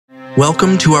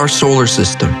Welcome to our solar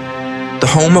system, the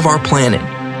home of our planet,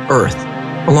 Earth,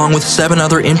 along with 7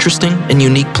 other interesting and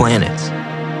unique planets.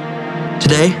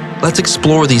 Today, let's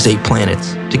explore these 8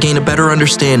 planets to gain a better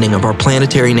understanding of our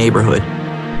planetary neighborhood.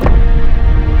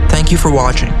 Thank you for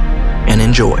watching, and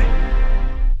enjoy.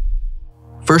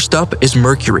 First up is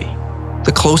Mercury,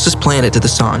 the closest planet to the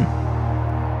Sun.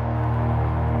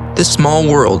 This small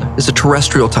world is a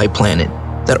terrestrial-type planet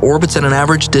that orbits at an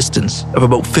average distance of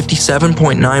about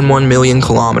 57.91 million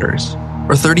kilometers,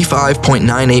 or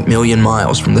 35.98 million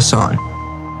miles from the Sun.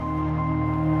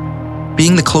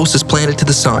 Being the closest planet to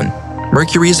the Sun,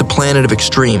 Mercury is a planet of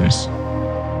extremes.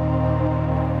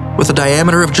 With a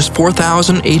diameter of just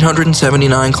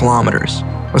 4,879 kilometers,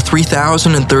 or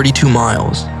 3,032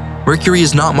 miles, Mercury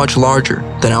is not much larger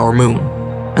than our Moon,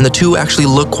 and the two actually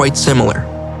look quite similar.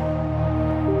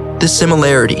 This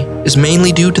similarity is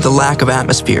mainly due to the lack of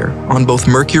atmosphere on both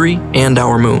Mercury and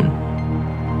our Moon.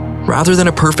 Rather than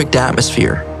a perfect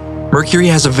atmosphere, Mercury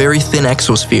has a very thin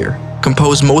exosphere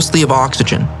composed mostly of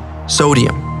oxygen,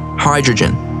 sodium,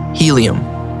 hydrogen, helium,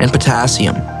 and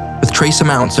potassium, with trace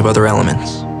amounts of other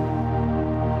elements.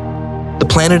 The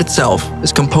planet itself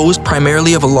is composed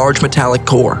primarily of a large metallic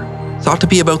core, thought to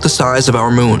be about the size of our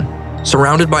Moon,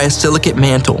 surrounded by a silicate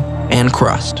mantle and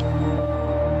crust.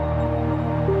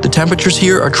 The temperatures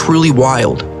here are truly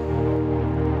wild.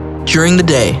 During the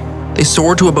day, they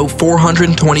soar to about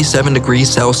 427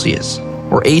 degrees Celsius,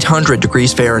 or 800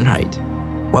 degrees Fahrenheit,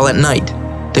 while at night,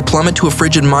 they plummet to a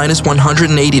frigid minus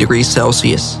 180 degrees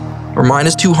Celsius, or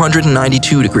minus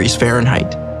 292 degrees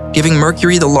Fahrenheit, giving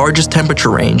Mercury the largest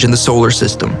temperature range in the solar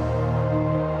system.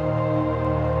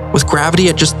 With gravity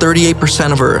at just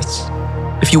 38% of Earth's,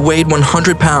 if you weighed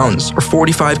 100 pounds or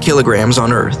 45 kilograms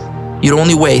on Earth, you'd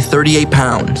only weigh 38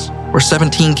 pounds or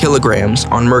 17 kilograms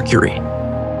on Mercury.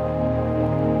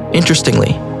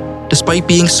 Interestingly, despite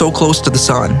being so close to the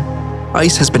Sun,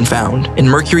 ice has been found in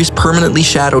Mercury's permanently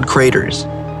shadowed craters.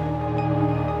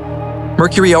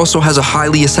 Mercury also has a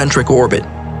highly eccentric orbit,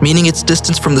 meaning its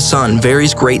distance from the Sun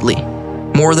varies greatly,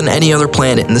 more than any other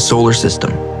planet in the solar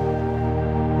system.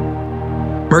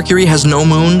 Mercury has no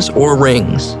moons or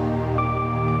rings.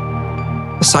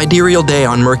 A sidereal day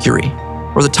on Mercury,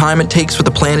 or the time it takes for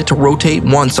the planet to rotate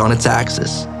once on its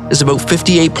axis, is about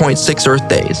 58.6 Earth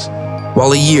days,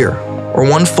 while a year, or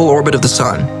one full orbit of the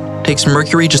Sun, takes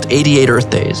Mercury just 88 Earth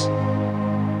days.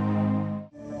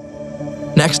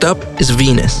 Next up is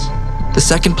Venus, the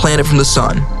second planet from the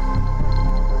Sun.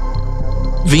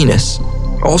 Venus,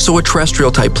 also a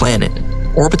terrestrial-type planet,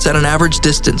 orbits at an average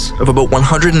distance of about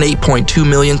 108.2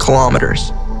 million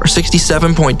kilometers, or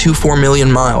 67.24 million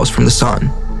miles from the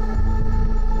Sun.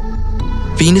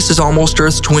 Venus is almost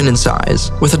Earth's twin in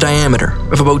size, with a diameter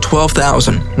of about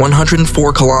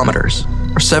 12,104 kilometers,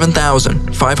 or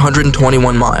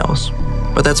 7,521 miles,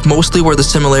 but that's mostly where the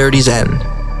similarities end.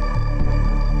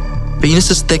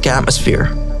 Venus's thick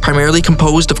atmosphere, primarily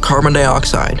composed of carbon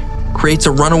dioxide, creates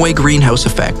a runaway greenhouse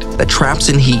effect that traps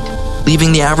in heat,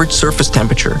 leaving the average surface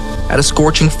temperature at a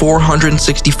scorching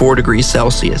 464 degrees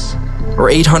Celsius, or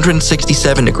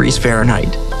 867 degrees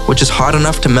Fahrenheit, which is hot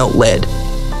enough to melt lead.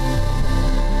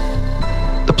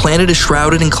 The planet is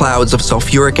shrouded in clouds of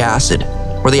sulfuric acid,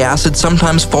 where the acid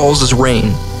sometimes falls as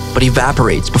rain, but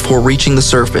evaporates before reaching the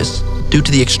surface due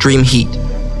to the extreme heat.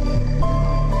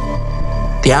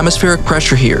 The atmospheric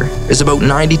pressure here is about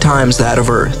 90 times that of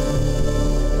Earth.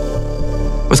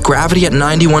 With gravity at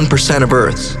 91% of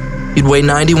Earth's, you'd weigh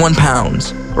 91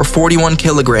 pounds, or 41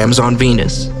 kilograms on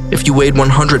Venus, if you weighed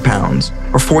 100 pounds,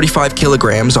 or 45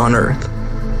 kilograms on Earth.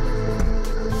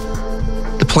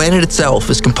 The planet itself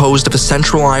is composed of a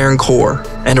central iron core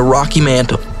and a rocky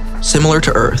mantle, similar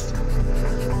to Earth.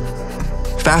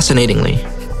 Fascinatingly,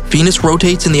 Venus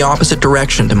rotates in the opposite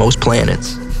direction to most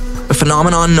planets, a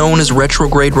phenomenon known as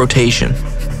retrograde rotation.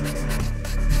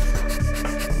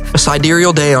 A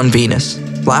sidereal day on Venus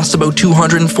lasts about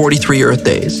 243 Earth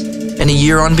days, and a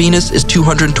year on Venus is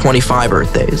 225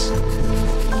 Earth days.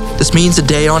 This means a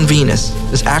day on Venus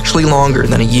is actually longer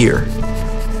than a year.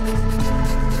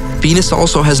 Venus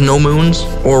also has no moons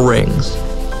or rings.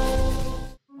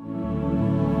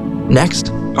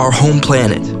 Next, our home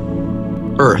planet,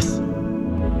 Earth.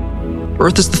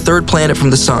 Earth is the third planet from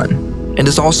the Sun, and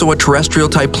is also a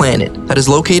terrestrial-type planet that is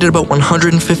located about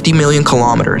 150 million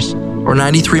kilometers, or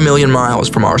 93 million miles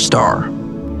from our star.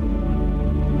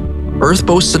 Earth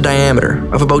boasts a diameter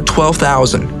of about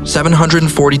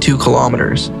 12,742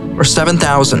 kilometers, or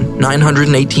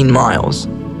 7,918 miles,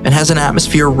 and has an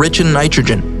atmosphere rich in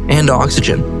nitrogen and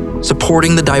oxygen,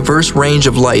 supporting the diverse range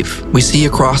of life we see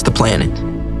across the planet.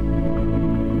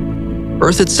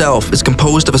 Earth itself is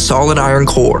composed of a solid iron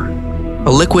core,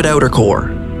 a liquid outer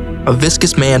core, a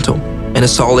viscous mantle, and a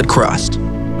solid crust.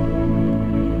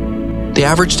 The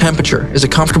average temperature is a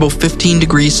comfortable 15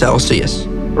 degrees Celsius,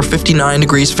 or 59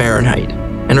 degrees Fahrenheit,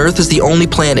 and Earth is the only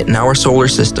planet in our solar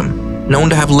system known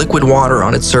to have liquid water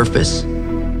on its surface.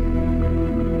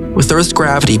 With Earth's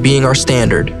gravity being our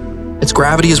standard, its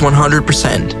gravity is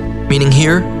 100%, meaning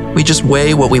here, we just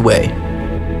weigh what we weigh.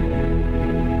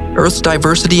 Earth's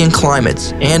diversity in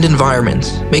climates and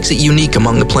environments makes it unique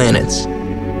among the planets.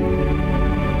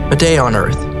 A day on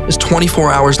Earth is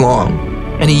 24 hours long,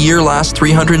 and a year lasts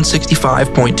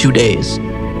 365.2 days.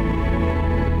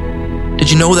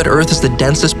 Did you know that Earth is the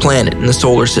densest planet in the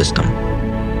solar system?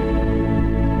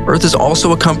 Earth is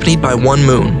also accompanied by one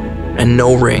moon and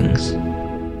no rings.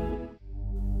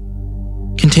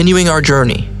 Continuing our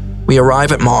journey, we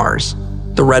arrive at Mars,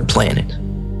 the red planet.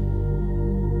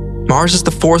 Mars is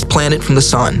the fourth planet from the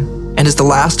Sun and is the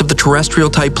last of the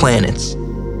terrestrial-type planets.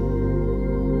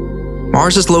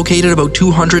 Mars is located about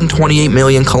 228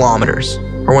 million kilometers,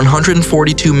 or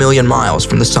 142 million miles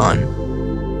from the Sun.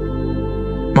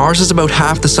 Mars is about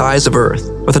half the size of Earth,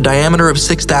 with a diameter of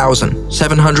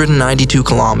 6,792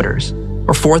 kilometers,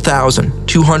 or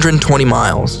 4,220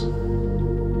 miles.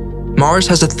 Mars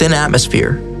has a thin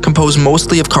atmosphere, composed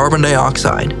mostly of carbon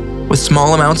dioxide, with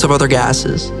small amounts of other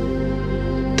gases.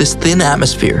 This thin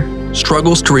atmosphere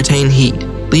struggles to retain heat,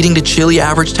 leading to chilly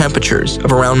average temperatures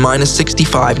of around minus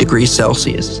 65 degrees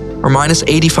Celsius, or minus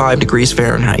 85 degrees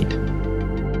Fahrenheit.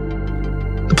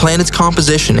 The planet's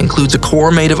composition includes a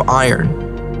core made of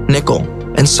iron, nickel,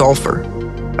 and sulfur,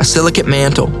 a silicate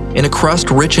mantle, and a crust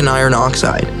rich in iron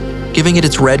oxide, giving it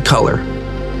its red color.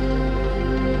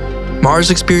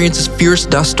 Mars experiences fierce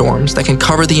dust storms that can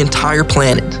cover the entire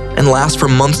planet and last for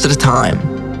months at a time.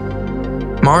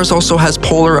 Mars also has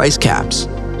polar ice caps,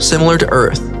 similar to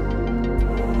Earth.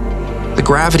 The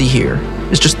gravity here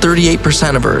is just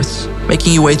 38% of Earth's,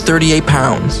 making you weigh 38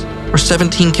 pounds, or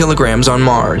 17 kilograms on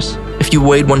Mars, if you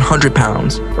weighed 100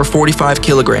 pounds, or 45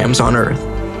 kilograms on Earth.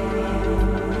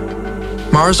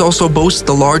 Mars also boasts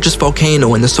the largest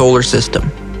volcano in the solar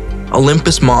system,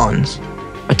 Olympus Mons,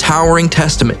 a towering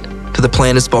testament to the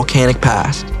planet's volcanic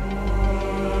past.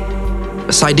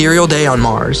 A sidereal day on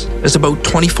Mars is about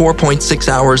 24.6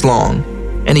 hours long,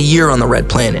 and a year on the red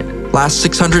planet lasts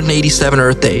 687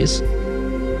 Earth days.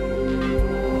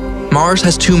 Mars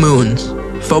has two moons,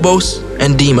 Phobos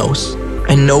and Deimos,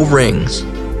 and no rings.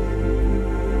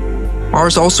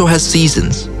 Mars also has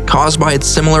seasons, caused by its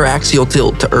similar axial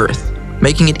tilt to Earth,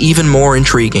 making it even more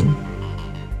intriguing.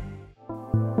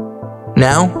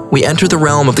 Now, we enter the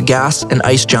realm of the gas and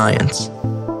ice giants.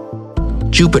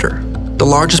 Jupiter, the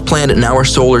largest planet in our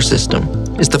solar system,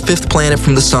 is the fifth planet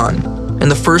from the Sun,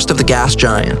 and the first of the gas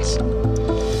giants.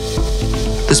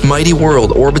 This mighty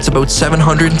world orbits about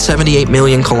 778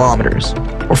 million kilometers,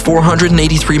 or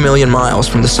 483 million miles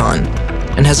from the Sun,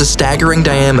 and has a staggering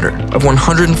diameter of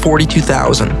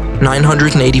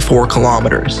 142,984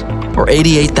 kilometers, or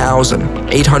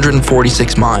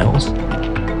 88,846 miles.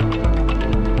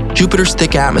 Jupiter's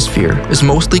thick atmosphere is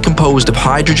mostly composed of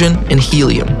hydrogen and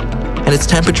helium, and its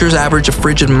temperatures average a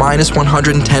frigid minus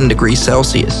 110 degrees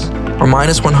Celsius, or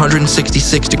minus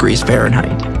 166 degrees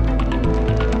Fahrenheit.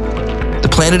 The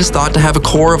planet is thought to have a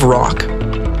core of rock,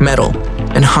 metal,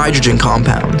 and hydrogen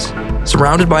compounds,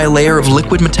 surrounded by a layer of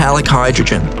liquid metallic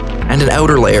hydrogen and an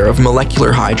outer layer of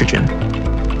molecular hydrogen.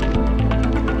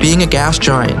 Being a gas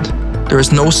giant, there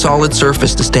is no solid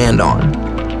surface to stand on.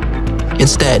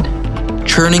 Instead,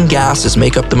 churning gases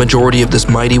make up the majority of this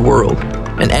mighty world,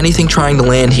 and anything trying to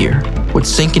land here would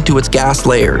sink into its gas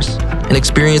layers and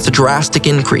experience a drastic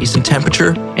increase in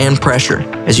temperature and pressure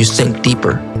as you sink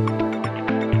deeper.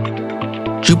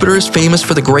 Jupiter is famous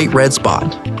for the Great Red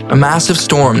Spot, a massive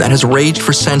storm that has raged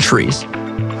for centuries.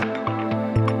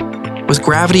 With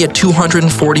gravity at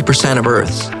 240% of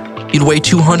Earth's, you'd weigh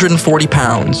 240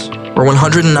 pounds, or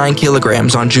 109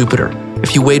 kilograms on Jupiter,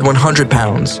 if you weighed 100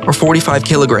 pounds, or 45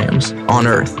 kilograms, on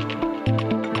Earth.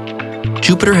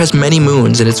 Jupiter has many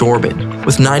moons in its orbit,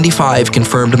 with 95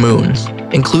 confirmed moons,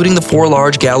 including the 4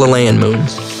 large Galilean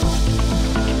moons.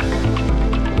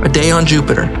 A day on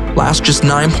Jupiter lasts just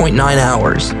 9.9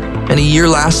 hours, and a year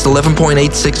lasts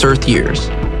 11.86 Earth years.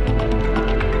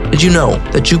 Did you know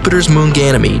that Jupiter's moon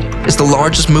Ganymede is the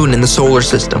largest moon in the solar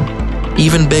system,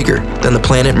 even bigger than the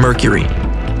planet Mercury?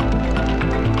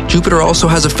 Jupiter also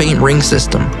has a faint ring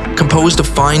system, composed of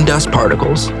fine dust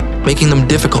particles, making them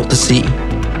difficult to see.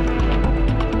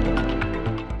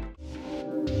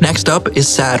 Next up is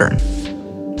Saturn,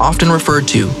 often referred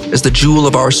to as the jewel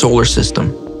of our solar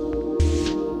system.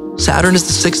 Saturn is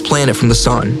the 6th planet from the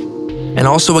Sun, and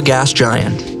also a gas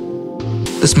giant.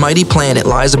 This mighty planet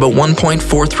lies about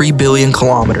 1.43 billion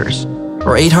kilometers,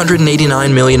 or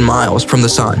 889 million miles from the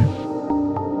Sun.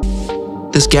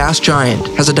 This gas giant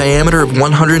has a diameter of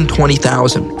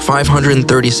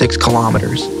 120,536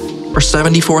 kilometers, or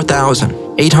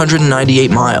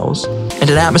 74,898 miles, and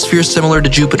an atmosphere similar to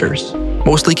Jupiter's,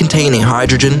 mostly containing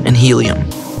hydrogen and helium.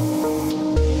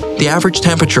 The average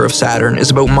temperature of Saturn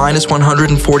is about minus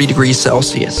 140 degrees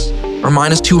Celsius, or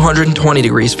minus 220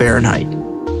 degrees Fahrenheit.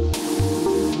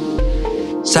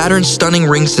 Saturn's stunning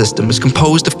ring system is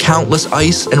composed of countless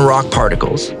ice and rock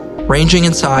particles, ranging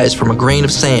in size from a grain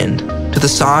of sand to the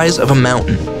size of a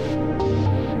mountain.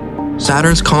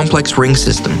 Saturn's complex ring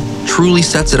system truly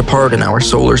sets it apart in our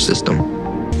solar system.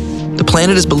 The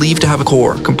planet is believed to have a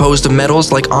core composed of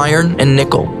metals like iron and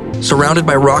nickel, surrounded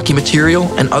by rocky material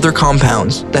and other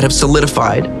compounds that have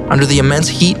solidified under the immense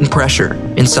heat and pressure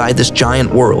inside this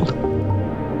giant world.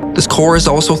 This core is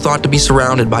also thought to be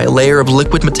surrounded by a layer of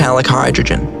liquid metallic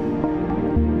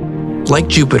hydrogen. Like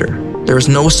Jupiter, there is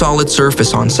no solid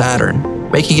surface on Saturn,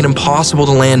 making it impossible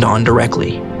to land on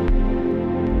directly.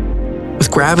 With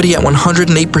gravity at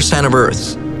 108% of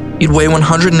Earth's, you'd weigh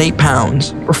 108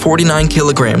 pounds, or 49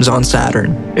 kilograms on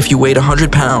Saturn, if you weighed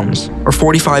 100 pounds, or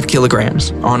 45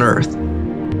 kilograms on Earth.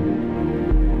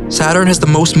 Saturn has the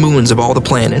most moons of all the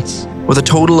planets, with a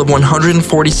total of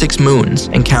 146 moons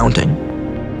and counting.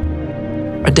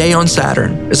 A day on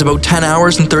Saturn is about 10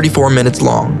 hours and 34 minutes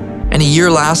long, and a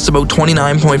year lasts about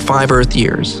 29.5 Earth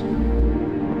years.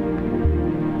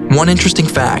 One interesting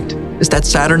fact is that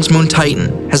Saturn's moon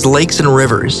Titan has lakes and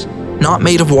rivers, not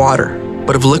made of water,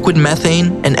 but of liquid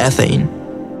methane and ethane.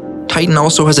 Titan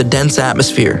also has a dense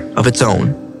atmosphere of its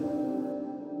own.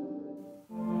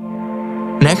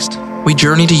 Next, we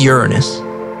journey to Uranus,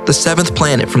 the seventh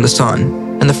planet from the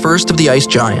Sun, and the first of the ice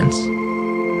giants.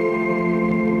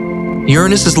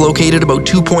 Uranus is located about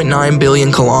 2.9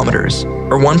 billion kilometers,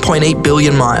 or 1.8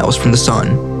 billion miles from the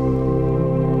Sun.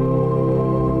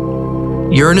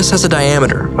 Uranus has a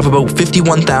diameter of about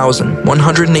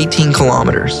 51,118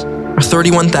 kilometers, or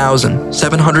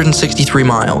 31,763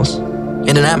 miles,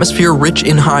 and an atmosphere rich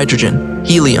in hydrogen,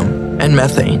 helium, and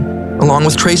methane, along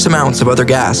with trace amounts of other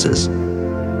gases.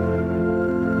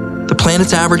 The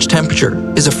planet's average temperature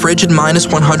is a frigid minus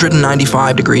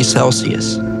 195 degrees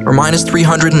Celsius, or minus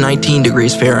 319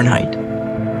 degrees Fahrenheit.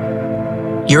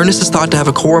 Uranus is thought to have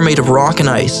a core made of rock and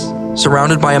ice,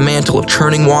 surrounded by a mantle of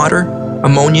churning water,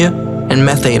 ammonia, and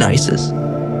methane ices.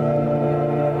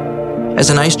 As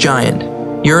an ice giant,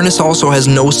 Uranus also has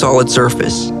no solid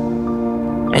surface.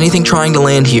 Anything trying to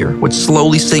land here would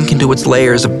slowly sink into its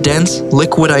layers of dense,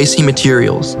 liquid icy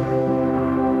materials.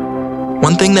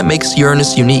 One thing that makes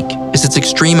Uranus unique is its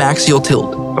extreme axial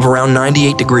tilt of around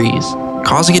 98 degrees,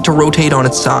 causing it to rotate on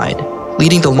its side,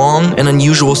 leading to long and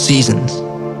unusual seasons.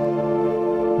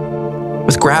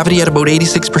 With gravity at about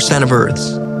 86% of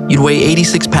Earth's, you'd weigh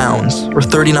 86 pounds, or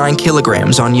 39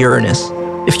 kilograms on Uranus,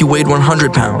 if you weighed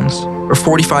 100 pounds, or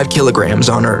 45 kilograms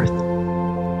on Earth.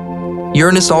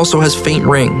 Uranus also has faint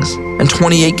rings and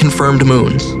 28 confirmed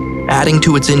moons, adding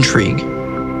to its intrigue.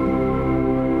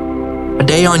 A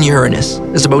day on Uranus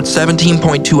is about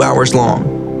 17.2 hours long,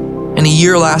 and a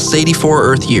year lasts 84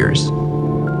 Earth years.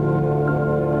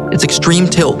 Its extreme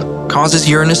tilt causes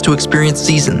Uranus to experience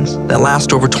seasons that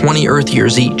last over 20 Earth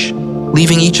years each,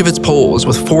 leaving each of its poles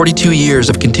with 42 years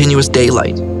of continuous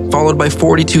daylight, followed by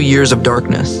 42 years of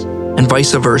darkness, and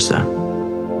vice versa.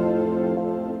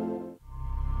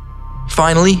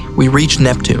 Finally, we reach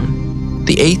Neptune,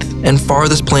 the eighth and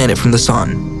farthest planet from the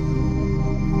Sun.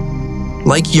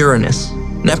 Like Uranus,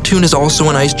 Neptune is also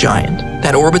an ice giant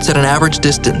that orbits at an average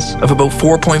distance of about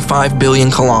 4.5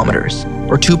 billion kilometers,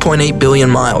 or 2.8 billion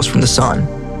miles from the Sun.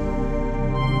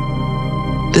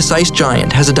 This ice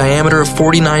giant has a diameter of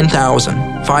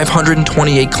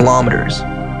 49,528 kilometers,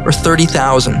 or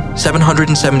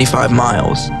 30,775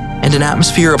 miles, and an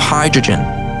atmosphere of hydrogen,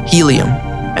 helium,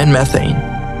 and methane.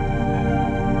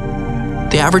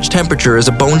 The average temperature is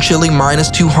a bone-chilling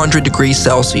minus 200 degrees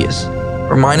Celsius,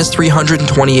 or minus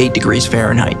 328 degrees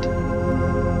Fahrenheit.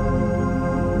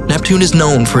 Neptune is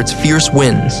known for its fierce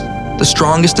winds, the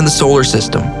strongest in the solar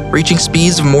system, reaching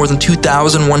speeds of more than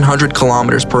 2,100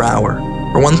 kilometers per hour,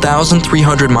 or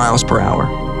 1,300 miles per hour.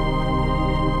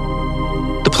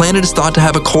 The planet is thought to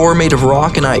have a core made of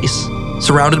rock and ice,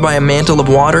 surrounded by a mantle of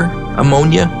water,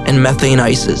 ammonia, and methane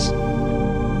ices.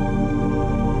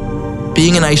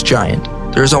 Being an ice giant,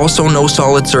 there is also no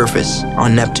solid surface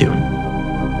on Neptune.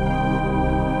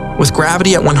 With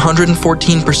gravity at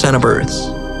 114% of Earth's,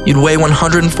 you'd weigh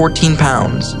 114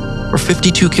 pounds, or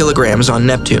 52 kilograms on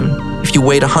Neptune, if you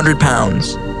weighed 100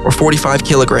 pounds, or 45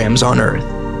 kilograms on Earth.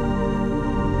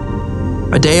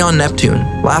 A day on Neptune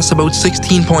lasts about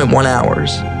 16.1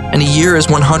 hours, and a year is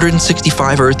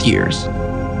 165 Earth years.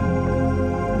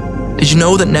 Did you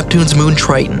know that Neptune's moon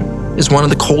Triton is one of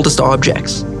the coldest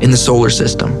objects in the solar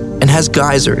system and has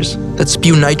geysers that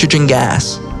spew nitrogen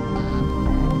gas?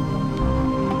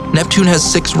 Neptune has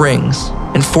 6 rings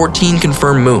and 14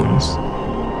 confirmed moons.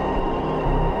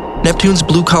 Neptune's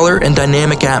blue color and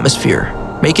dynamic atmosphere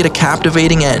make it a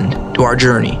captivating end to our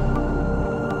journey.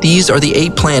 These are the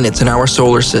 8 planets in our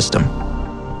solar system.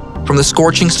 From the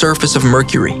scorching surface of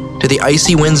Mercury to the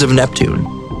icy winds of Neptune,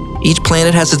 each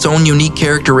planet has its own unique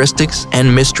characteristics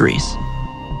and mysteries.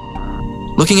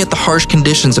 Looking at the harsh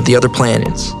conditions of the other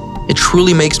planets, it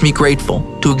truly makes me grateful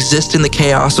to exist in the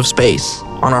chaos of space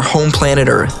on our home planet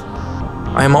Earth.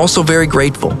 I am also very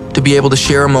grateful to be able to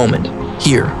share a moment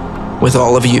here with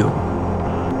all of you.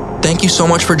 Thank you so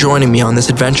much for joining me on this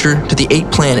adventure to the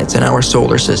 8 planets in our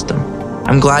solar system.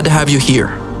 I'm glad to have you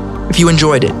here. If you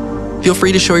enjoyed it, feel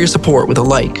free to show your support with a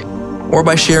like, or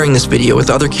by sharing this video with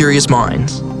other curious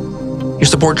minds. Your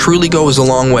support truly goes a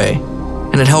long way,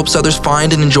 and it helps others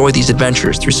find and enjoy these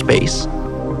adventures through space.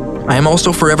 I am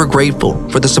also forever grateful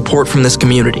for the support from this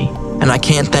community, and I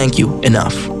can't thank you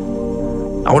enough.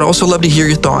 I would also love to hear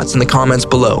your thoughts in the comments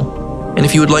below, and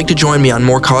if you would like to join me on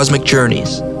more cosmic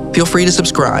journeys, feel free to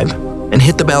subscribe and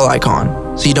hit the bell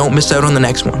icon so you don't miss out on the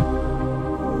next one.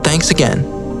 Thanks again.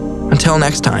 Until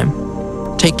next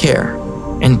time, take care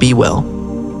and be well.